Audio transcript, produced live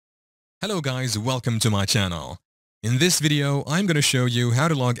Hello guys, welcome to my channel. In this video, I'm going to show you how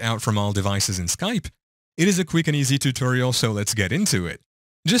to log out from all devices in Skype. It is a quick and easy tutorial, so let's get into it.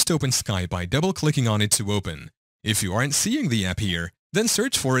 Just open Skype by double-clicking on it to open. If you aren't seeing the app here, then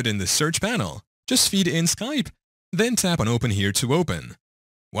search for it in the search panel. Just feed in Skype, then tap on Open here to open.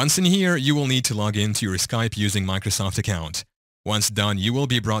 Once in here, you will need to log into your Skype using Microsoft account. Once done, you will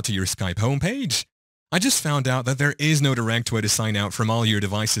be brought to your Skype homepage. I just found out that there is no direct way to sign out from all your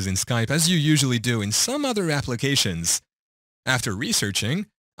devices in Skype as you usually do in some other applications. After researching,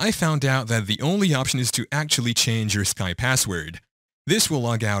 I found out that the only option is to actually change your Skype password. This will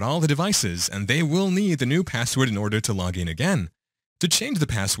log out all the devices and they will need the new password in order to log in again. To change the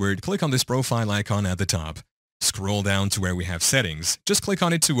password, click on this profile icon at the top. Scroll down to where we have settings. Just click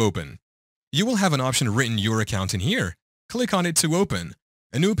on it to open. You will have an option written your account in here. Click on it to open.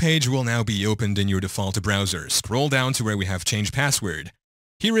 A new page will now be opened in your default browser. Scroll down to where we have changed password.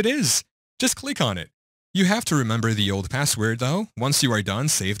 Here it is. Just click on it. You have to remember the old password though. Once you are done,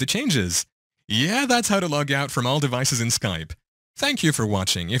 save the changes. Yeah, that's how to log out from all devices in Skype. Thank you for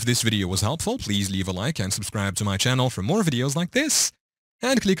watching. If this video was helpful, please leave a like and subscribe to my channel for more videos like this.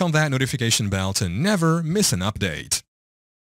 And click on that notification bell to never miss an update.